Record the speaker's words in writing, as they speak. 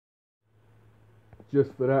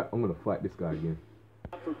just for that, I'm gonna fight this guy again.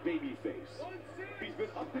 For babyface. He's been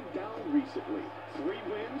up and down recently. 3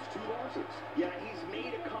 wins, 2 losses. Yeah, he's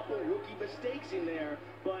made a couple rookie mistakes in there,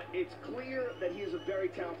 but it's clear that he is a very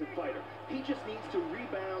talented fighter. He just needs to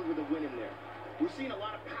rebound with a win in there. We're seeing a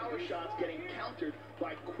lot of power shots getting countered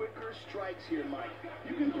by quicker strikes here, Mike.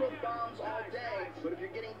 You can throw bombs all day, but if you're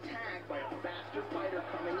getting tagged by a faster fighter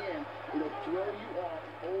coming in, it'll throw you off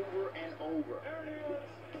over and over.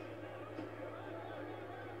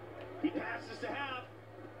 He passes to half.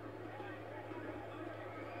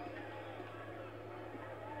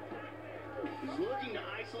 He's looking to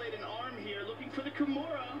isolate an arm here, looking for the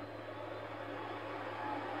Kimura.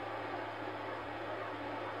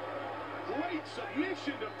 Great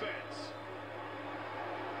submission defense.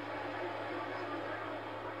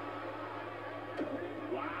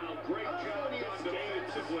 Wow, great job done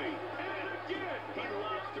defensively. And again, He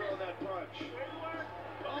loves throwing that punch.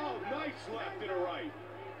 oh, nice left and a right.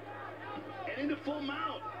 And into full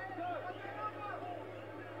mount.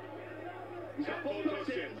 He's got both hooks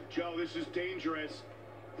in. Joe, this is dangerous.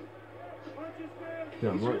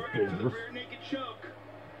 Yeah, He's right, working for the dangerous. rear naked choke.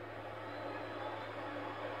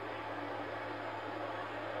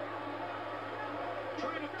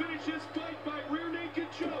 Trying to finish his fight by rear naked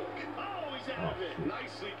choke. Oh, he's out of it.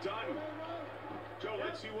 Nicely done. Joe,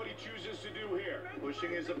 let's see what he chooses to do here.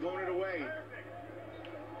 Pushing his opponent away.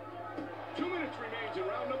 2 minutes remains in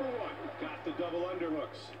round number 1. Got the double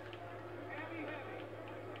underhooks.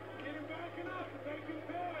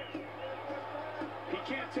 He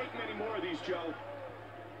can't take many more of these, Joe.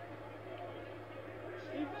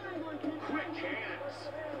 Quick hands.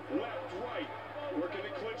 Left, right. Working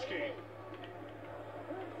the clinch game.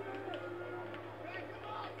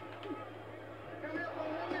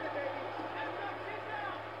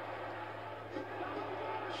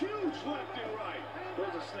 Huge left and right.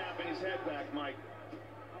 Throws a snap in his head back, Mike.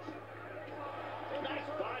 Nice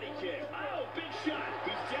body kick. Oh, big shot.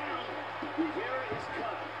 He's down. Rivera is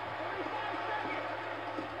cut.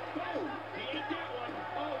 Oh, he ate that one.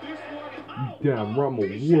 Oh, this one. Oh, Damn, Rumble,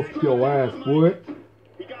 whoop your ass, boy.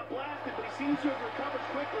 He got blasted, but he seems to have recovered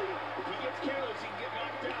quickly. If he gets careless, he can get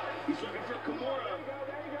knocked out. He's looking for Kimura.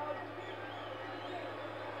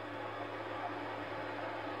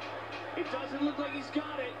 It doesn't look like he's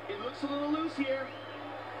got it. It looks a little loose here.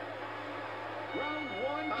 Round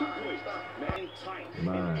 1 complete. Man, tight.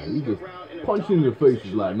 Man, he just punching in the face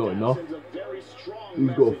is like not enough. He's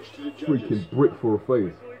got a freaking brick for a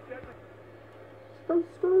face. Round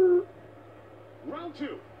 2.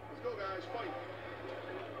 Let's go, guys. Fight.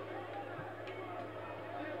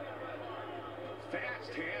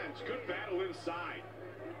 Fast hands. Good battle inside.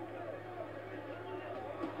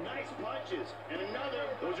 Nice punches. And another.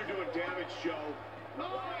 Those are doing damage, Joe.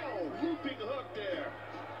 Oh, looping hook there.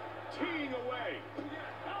 Teeing away.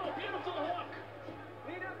 Oh, beautiful hook.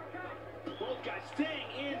 Both guys staying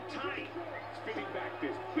in tight. Spinning back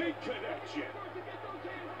this big connection.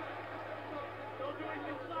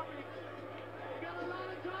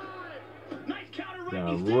 Nice counter right.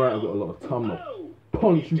 Yeah, He's right, down. I've got a lot of time to Oh.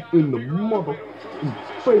 punch you in the mother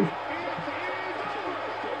face.